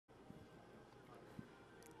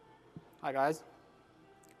Hi guys,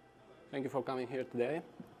 thank you for coming here today.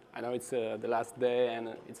 I know it's the last day and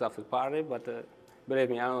it's after party, but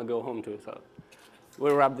believe me, I want to go home too, so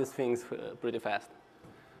we'll wrap these things pretty fast.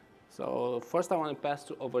 So first I want to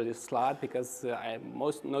pass over this slide because I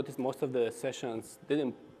noticed most of the sessions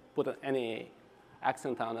didn't put any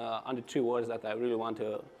accent on the three words that I really want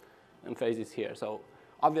to emphasize here. So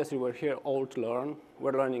obviously we're here all to learn.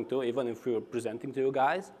 We're learning too, even if we're presenting to you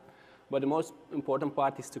guys. But the most important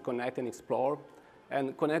part is to connect and explore.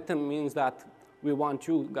 And connecting means that we want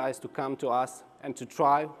you guys to come to us and to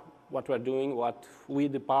try what we're doing, what we,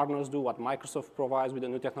 the partners, do, what Microsoft provides with the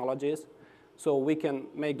new technologies, so we can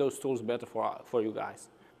make those tools better for you guys.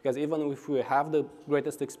 Because even if we have the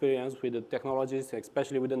greatest experience with the technologies,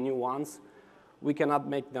 especially with the new ones, we cannot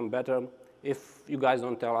make them better if you guys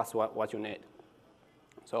don't tell us what you need.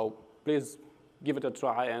 So please give it a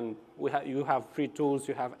try, and you have free tools,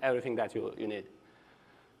 you have everything that you need.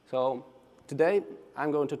 So today,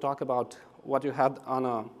 I'm going to talk about what you had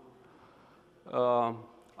on the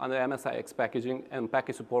MSIX packaging and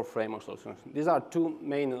package support framework solutions. These are two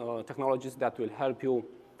main technologies that will help you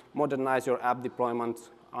modernize your app deployment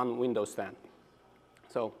on Windows 10.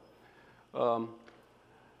 So the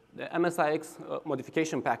MSIX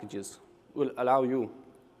modification packages will allow you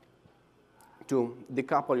to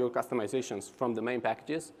decouple your customizations from the main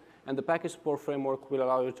packages, and the package support framework will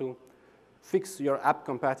allow you to fix your app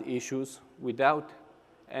compat issues without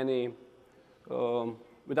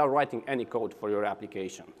writing any code for your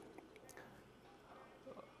application.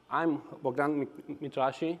 I'm Bogdan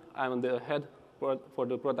Mitrashi. I'm the head for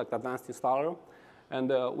the product Advanced Installer,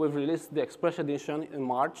 and we've released the Express Edition in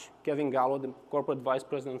March. Kevin Gallo, the corporate vice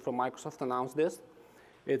president from Microsoft, announced this.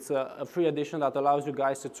 It's a free edition that allows you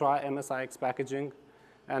guys to try MSIX packaging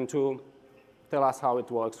and to tell us how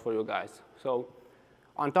it works for you guys. So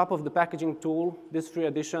on top of the packaging tool, this free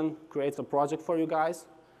edition creates a project for you guys.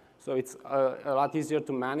 So it's a lot easier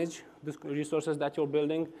to manage the resources that you're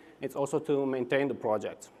building. It's also to maintain the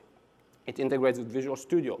project. It integrates with Visual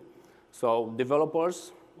Studio. So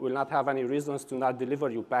developers will not have any reasons to not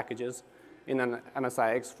deliver you packages in an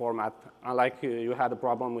MSIX format, unlike you had a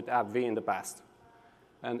problem with AppV in the past.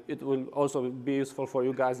 And it will also be useful for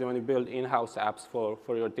you guys when you build in-house apps for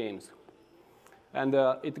your teams. And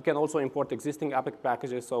it can also import existing Apex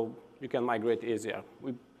packages, so you can migrate easier.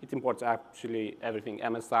 It imports actually everything,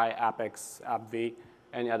 MSI, Apex, AppV,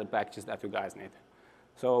 any other packages that you guys need.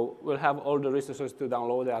 So we'll have all the resources to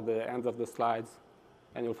download at the end of the slides,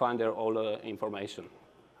 and you'll find there all the information.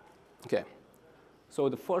 OK. So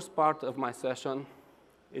the first part of my session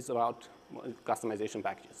is about customization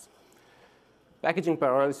packages. Packaging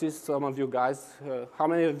paralysis, some of you guys, how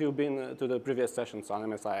many of you have been to the previous sessions on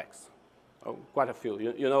MSIX? Oh, quite a few.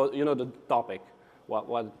 You know the topic,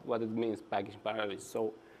 what it means, packaging paralysis.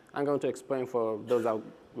 So I'm going to explain for those that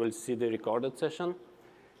will see the recorded session.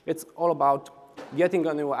 It's all about getting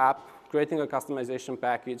a new app, creating a customization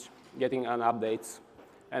package, getting an updates,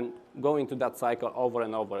 and going to that cycle over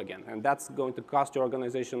and over again. And that's going to cost your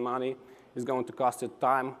organization money. It's going to cost you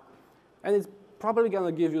time. And it's probably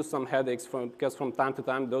going to give you some headaches because from time to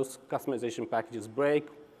time, those customization packages break,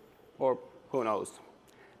 or who knows.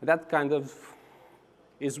 That kind of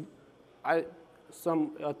is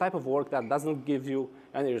some type of work that doesn't give you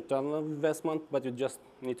any return on investment, but you just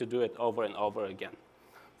need to do it over and over again.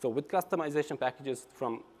 So with customization packages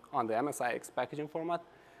on the MSIX packaging format,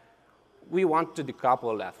 we want to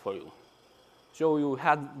decouple that for you. So you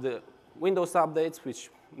had the Windows updates, which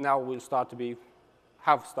now will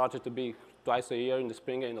have started to be twice a year in the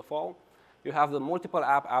spring and in the fall. You have the multiple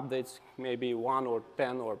app updates, maybe 1 or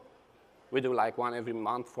 10, or we do like 1 every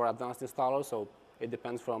month for Advanced Installer, so it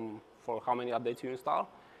depends for how many updates you install.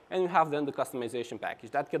 And you have then the customization package.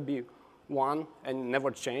 That could be 1 and never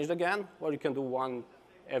changed again, or you can do 1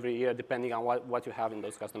 every year depending on what you have in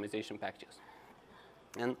those customization packages.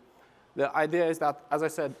 And the idea is that, as I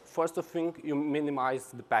said, first thing, you minimize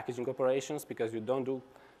the packaging operations because you don't do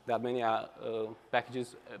that many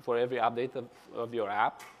packages for every update of your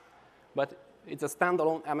app. But it's a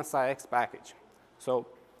standalone MSIX package. So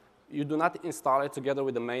you do not install it together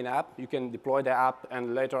with the main app. You can deploy the app,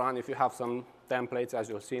 and later on, if you have some templates, as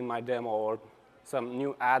you'll see in my demo, or some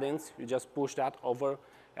new add-ins, you just push that over,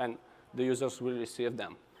 and the users will receive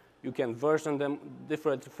them. You can version them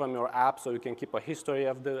different from your app, so you can keep a history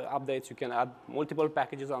of the updates. You can add multiple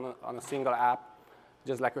packages on a single app,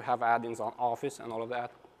 just like you have add-ins on Office and all of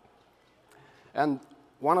that. And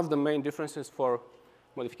one of the main differences for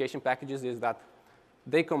modification packages is that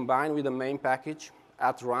they combine with the main package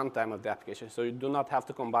at runtime of the application. So you do not have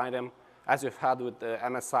to combine them as you've had with the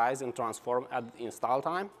MSIs and Transform at install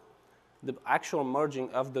time. the actual merging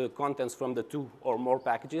of the contents from the 2 or more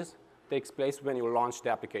packages takes place when you launch the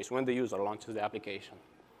application, when the user launches the application.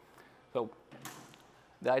 So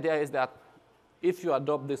the idea is that if you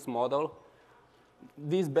adopt this model,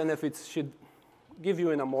 these benefits should give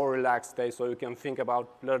you in a more relaxed state so you can think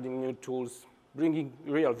about learning new tools, bringing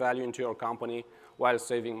real value into your company while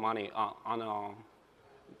saving money on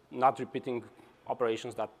not repeating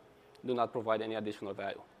operations that do not provide any additional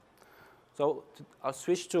value. So I'll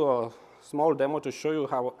switch to a small demo to show you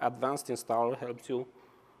how advanced installer helps you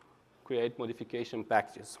create modification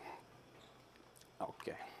packages.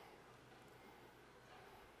 Okay.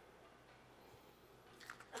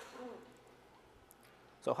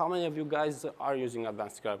 So how many of you guys are using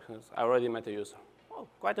advanced packages? I already met a user. Oh,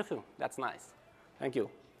 quite a few. That's nice. Thank you.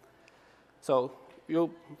 So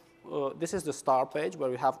this is the start page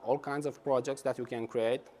where we have all kinds of projects that you can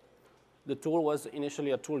create. The tool was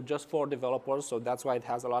initially a tool just for developers, so that's why it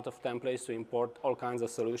has a lot of templates to import all kinds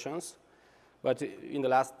of solutions. But in the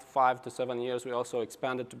last 5 to 7 years, we also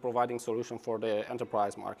expanded to providing solutions for the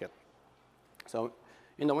enterprise market. So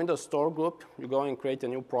in the Windows Store group, you go and create a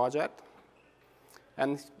new project.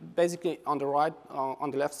 And basically, on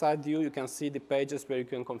the left side view, you can see the pages where you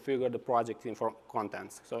can configure the project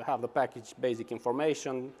contents. So you have the package basic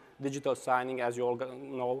information, digital signing. As you all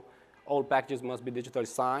know, all packages must be digitally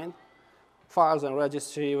signed. Files and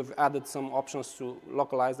registry, we've added some options to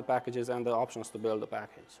localize the packages and the options to build the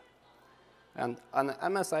package. And an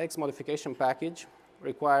MSIX modification package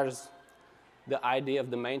requires the ID of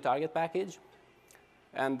the main target package.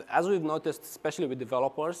 And as we've noticed, especially with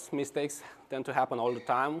developers, mistakes tend to happen all the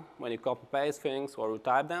time when you copy-paste things or you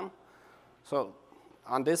type them. So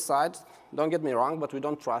on this side, don't get me wrong, but we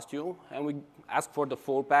don't trust you. And we ask for the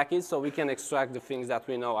full package so we can extract the things that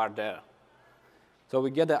we know are there. So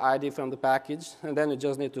we get the ID from the package, and then you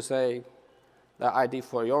just need to say the ID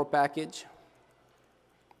for your package.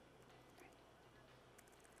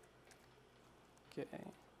 Okay.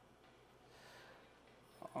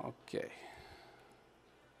 Okay.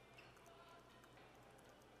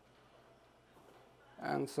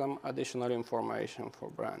 And some additional information for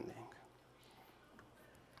branding.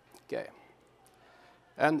 Okay.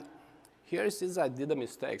 And here it says I did a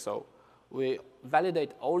mistake. So we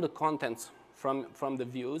validate all the contents from the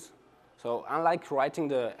views. So unlike writing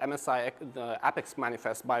the MSIX, the Apex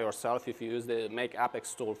manifest by yourself, if you use the Make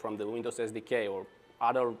Apex tool from the Windows SDK or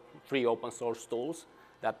other free open source tools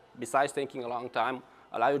that, besides taking a long time,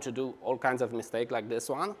 allow you to do all kinds of mistakes like this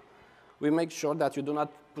one, we make sure that you do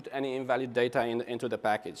not put any invalid data into the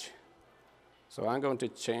package. So I'm going to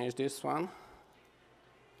change this one,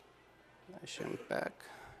 Nation Pack,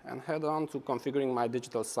 and head on to configuring my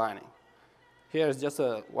digital signing. Here's just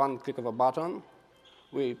one click of a button.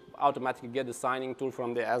 We automatically get the signing tool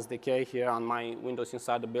from the SDK. Here on my Windows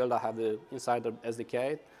Insider build, I have the Insider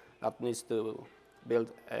SDK that needs to build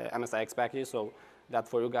MSIX packages. So that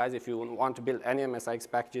for you guys, if you want to build any MSIX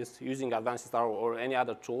packages using Advanced Installer or any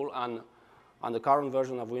other tool, on the current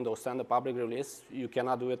version of Windows 10, the public release, you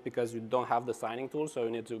cannot do it because you don't have the signing tool, so you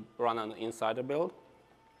need to run an Insider build.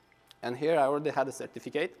 And here I already had a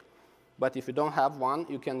certificate. But if you don't have one,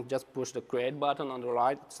 you can just push the Create button on the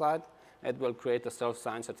right side. It will create a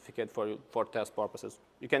self-signed certificate for you for test purposes.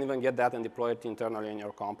 You can even get that and deploy it internally in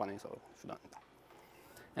your company. So if you don't.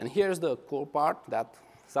 And here's the cool part that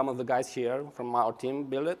some of the guys here from our team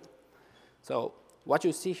built it. So what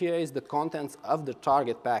you see here is the contents of the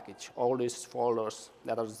target package, all these folders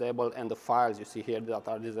that are disabled, and the files you see here that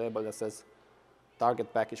are disabled that says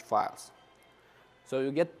target package files. So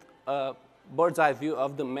you get a bird's eye view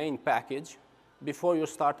of the main package before you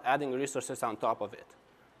start adding resources on top of it.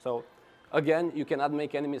 So again, you cannot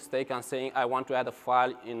make any mistake on saying, I want to add a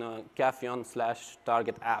file in a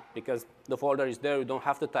Cafion/target app, because the folder is there. You don't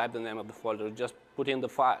have to type the name of the folder. Just put in the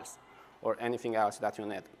files or anything else that you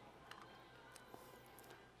need.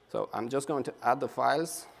 So I'm just going to add the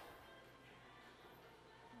files.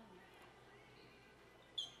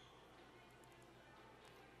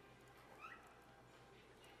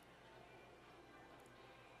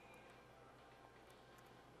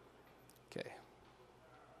 Okay.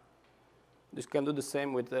 This can do the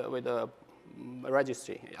same with the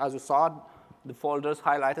registry. As you saw, the folders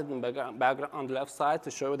highlighted in the background on the left side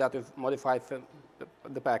to show that we've modified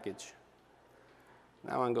the package.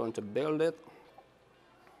 Now I'm going to build it.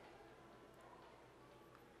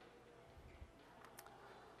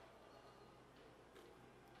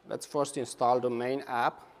 Let's first install the main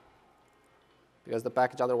app, because the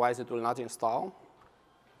package, otherwise it will not install.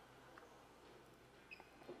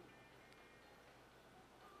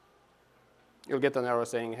 You'll get an error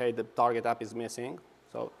saying, hey, the target app is missing.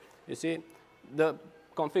 So you see, the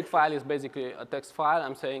config file is basically a text file.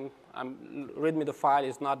 I'm saying readme the file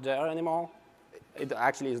is not there anymore. It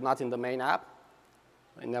actually is not in the main app.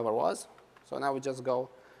 It never was. So now we just go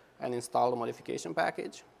and install the modification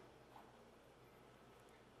package.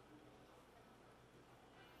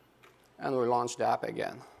 And we launch the app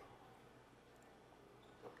again.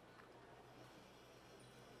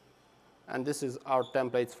 And this is our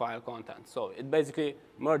templates file content. So it basically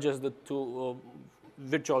merges the two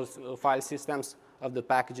virtual file systems of the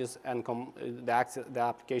packages, and the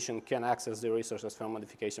application can access the resources from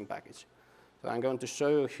modification package. So I'm going to show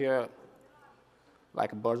you here,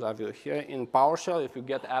 like a bird's eye view here. In PowerShell, if you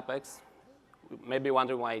get Apex, maybe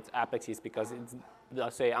wondering why it's Apex is because it's,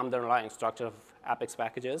 let's say, underlying structure of Apex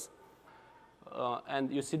packages.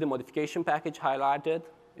 And you see the modification package highlighted.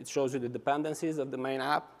 It shows you the dependencies of the main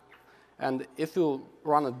app. And if you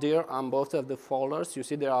run a dir on both of the folders, you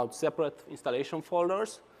see there are separate installation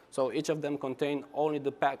folders. So each of them contain only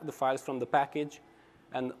the files from the package.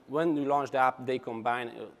 And when you launch the app, they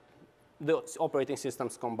combine, the operating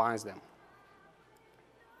systems combines them.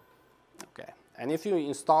 Okay. And if you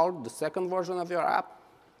install the second version of your app,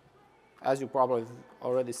 as you probably have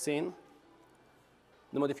already seen,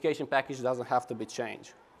 the modification package doesn't have to be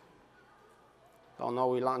changed. So now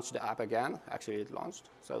we launch the app again. Actually, it launched.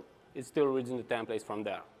 So it's still reading the templates from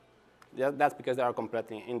there. That's because they are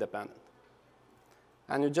completely independent.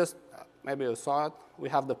 And you just, maybe you saw it, we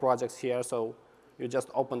have the projects here. So you just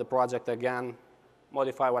open the project again,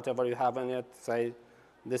 modify whatever you have in it, say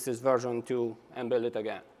this is version 2, and build it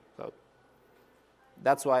again. So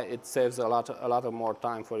that's why it saves a lot of more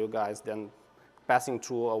time for you guys than passing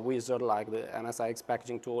through a wizard like the MSIX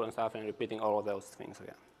packaging tool and stuff and repeating all of those things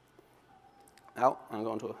again. Now I'm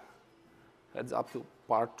going to heads up to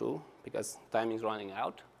part 2 because time is running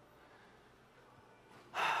out.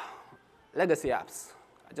 Legacy apps.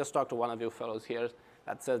 I just talked to one of you fellows here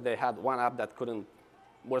that says they had one app that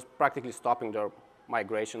was practically stopping their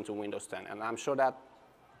migration to Windows 10. And I'm sure that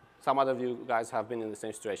some other of you guys have been in the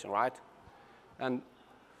same situation, right? And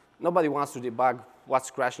nobody wants to debug what's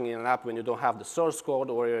crashing in an app when you don't have the source code,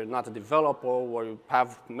 or you're not a developer, or you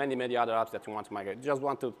have many, many other apps that you want to migrate. You just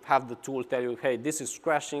want to have the tool tell you, hey, this is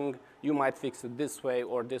crashing. You might fix it this way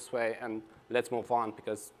or this way, and let's move on,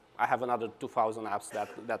 because I have another 2,000 apps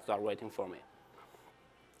that are waiting for me.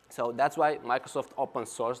 So that's why Microsoft open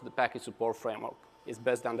source the package support framework. It's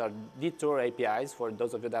based on their Detour APIs for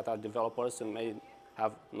those of you that are developers and may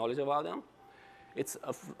have knowledge about them. It's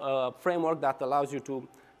a framework that allows you to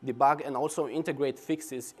debug and also integrate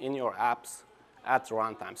fixes in your apps at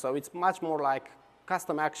runtime. So it's much more like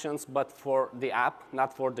custom actions, but for the app,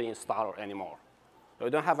 not for the installer anymore. So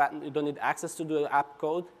you don't need access to the app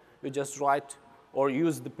code. You just write or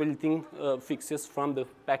use the built-in fixes from the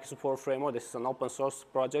package support framework. This is an open source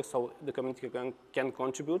project, so the community can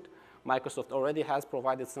contribute. Microsoft already has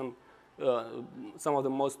provided some of the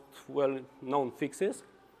most well-known fixes.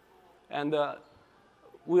 And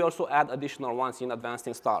we also add additional ones in Advanced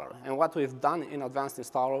Installer. And what we've done in Advanced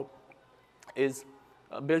Installer is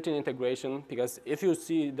built-in integration, because if you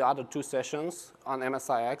see the other 2 sessions on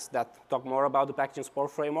MSIX that talk more about the packaging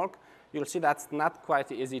support framework, you'll see that's not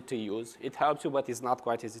quite easy to use. It helps you, but it's not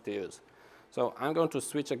quite easy to use. So I'm going to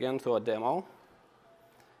switch again to a demo.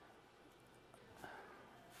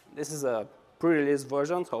 This is a pre-release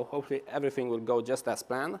version, so hopefully everything will go just as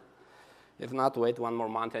planned. If not, wait 1 more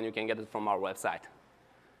month and you can get it from our website.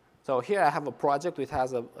 So here I have a project which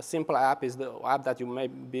has a simple app. Is the app that you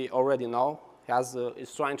maybe already know.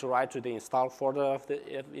 It's trying to write to the install folder of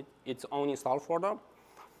its own install folder.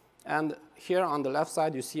 And here on the left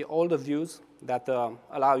side, you see all the views that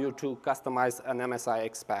allow you to customize an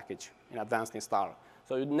MSIX package in Advanced Installer.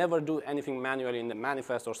 So you never do anything manually in the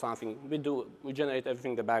manifest or something. We generate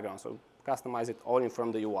everything in the background, so customize it all in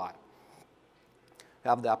from the UI. We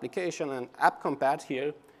have the application, and app compat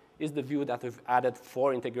here is the view that we've added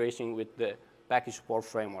for integration with the package support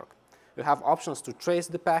framework. You have options to trace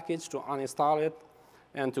the package, to uninstall it,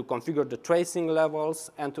 and to configure the tracing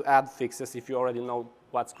levels, and to add fixes if you already know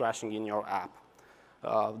what's crashing in your app.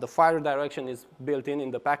 The file redirection is built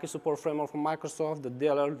in the package support framework from Microsoft. The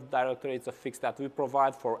DLL directory is a fix that we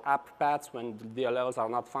provide for app paths when the DLLs are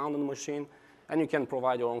not found on the machine, and you can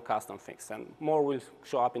provide your own custom fix. And more will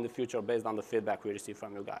show up in the future based on the feedback we receive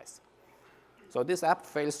from you guys. So this app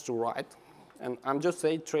fails to write, and I'm just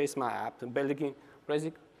saying trace my app. And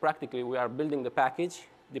practically, we are building the package,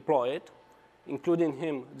 deploy it,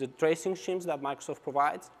 including the tracing schemes that Microsoft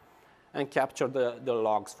provides, and capture the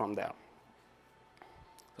logs from there.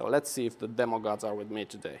 So let's see if the demo gods are with me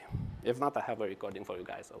today. If not, I have a recording for you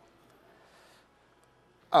guys. So.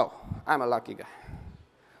 Oh, I'm a lucky guy.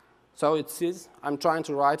 So it says I'm trying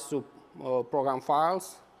to write to program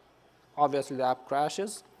files. Obviously, the app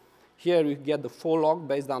crashes. Here you get the full log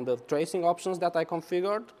based on the tracing options that I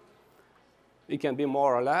configured. It can be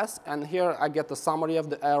more or less. And here I get the summary of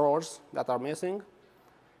the errors that are missing.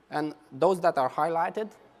 And those that are highlighted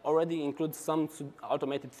already include some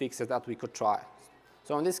automated fixes that we could try.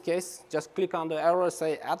 So in this case, just click on the error,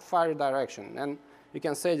 say add file redirection. And you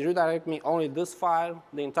can say redirect me only this file,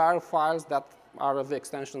 the entire files that are of the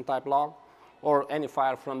extension type log, or any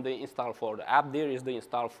file from the install folder. App.dir is the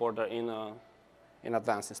install folder in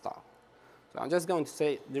advanced install. So I'm just going to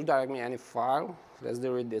say redirect me any file. Let's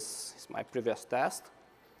delete this. It's my previous test.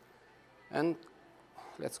 And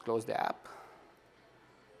let's close the app.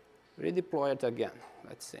 Redeploy it again.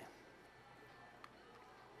 Let's see.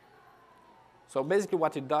 So basically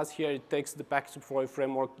what it does here, it takes the package deploy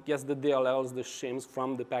framework, gets the DLLs, the shims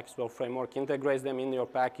from the package deploy framework, integrates them in your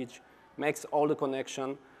package, makes all the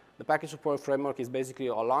connection. The package deploy framework is basically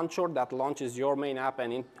a launcher that launches your main app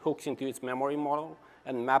and hooks into its memory model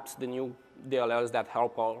and maps the new DLLs that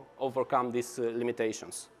help overcome these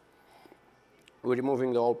limitations. We're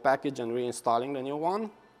removing the old package and reinstalling the new one.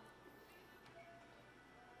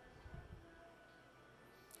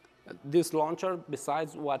 This launcher,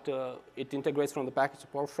 besides what it integrates from the package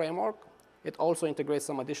support framework, it also integrates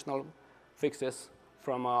some additional fixes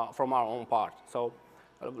from our own part. So,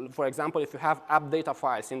 for example, if you have app data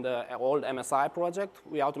files in the old MSI project,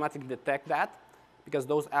 we automatically detect that because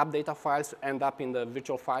those app data files end up in the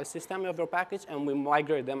virtual file system of your package, and we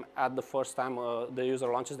migrate them at the first time the user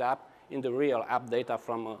launches the app in the real app data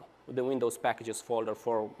from the Windows packages folder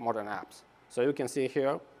for modern apps. So you can see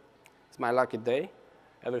here, it's my lucky day.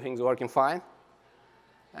 Everything's working fine,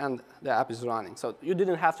 and the app is running. So you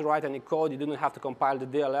didn't have to write any code. You didn't have to compile the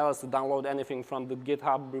DLLs to download anything from the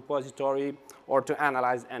GitHub repository or to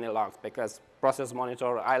analyze any logs, because Process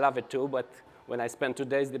Monitor, I love it too, but when I spend 2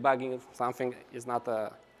 days debugging something, is not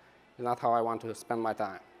how I want to spend my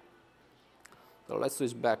time. So let's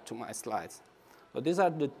switch back to my slides. So these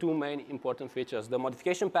are the two main important features. The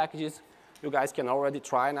modification packages you guys can already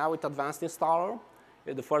try now with Advanced Installer.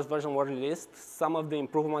 The first version was released. Some of the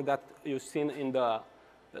improvement that you've seen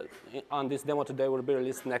on this demo today will be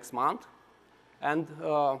released next month. And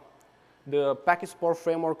the package support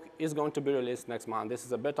framework is going to be released next month. This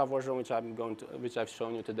is a beta version which I've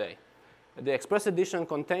shown you today. The Express Edition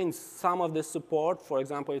contains some of this support. For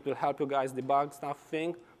example, it will help you guys debug stuff,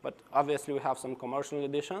 but obviously we have some commercial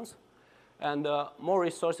editions. And more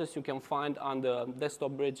resources you can find on the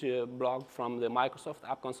Desktop Bridge blog from the Microsoft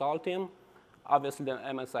App Console team. Obviously, the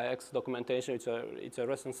MSIX documentation, it's a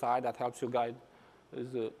recent site that helps you guys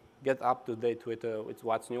get up to date with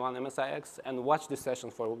what's new on MSIX, and watch the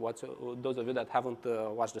sessions for those of you that haven't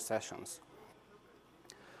watched the sessions.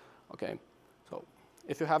 OK, so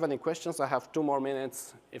if you have any questions, I have 2 more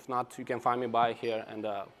minutes. If not, you can find me by here. And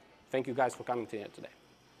thank you guys for coming here today.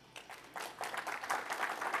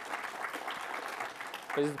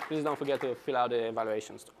 Please don't forget to fill out the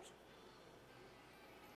evaluations too.